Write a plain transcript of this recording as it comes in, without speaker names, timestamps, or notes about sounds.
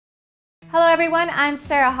Hello everyone, I'm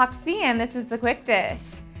Sarah Hoxie and this is The Quick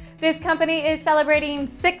Dish. This company is celebrating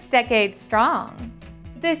 6 decades strong.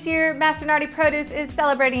 This year, Mastronardi Produce is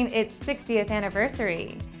celebrating its 60th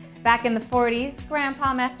anniversary. Back in the 40s,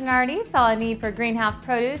 Grandpa Mastronardi saw a need for greenhouse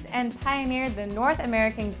produce and pioneered the North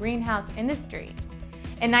American greenhouse industry.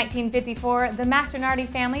 In 1954, the Mastronardi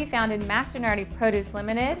family founded Mastronardi Produce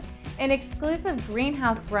Ltd, an exclusive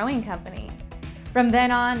greenhouse growing company. From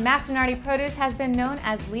then on, Mastronardi Produce has been known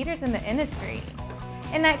as leaders in the industry.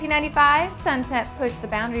 In 1995, Sunset pushed the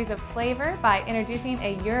boundaries of flavor by introducing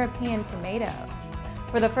a European tomato.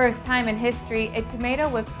 For the first time in history, a tomato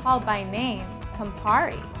was called by name,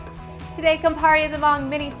 Campari. Today, Campari is among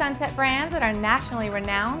many Sunset brands that are nationally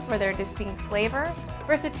renowned for their distinct flavor,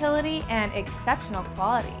 versatility, and exceptional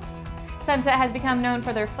quality. Sunset has become known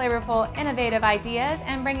for their flavorful, innovative ideas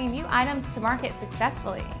and bringing new items to market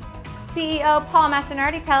successfully. CEO Paul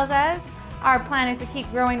Mastronardi tells us, "Our plan is to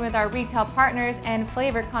keep growing with our retail partners and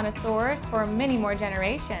flavor connoisseurs for many more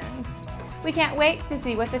generations. We can't wait to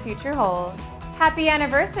see what the future holds." Happy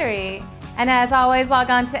anniversary! And as always, log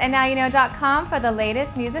on to AndNowUKnow.com for the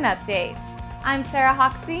latest news and updates. I'm Sarah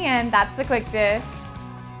Hoxie, and that's The Quick Dish.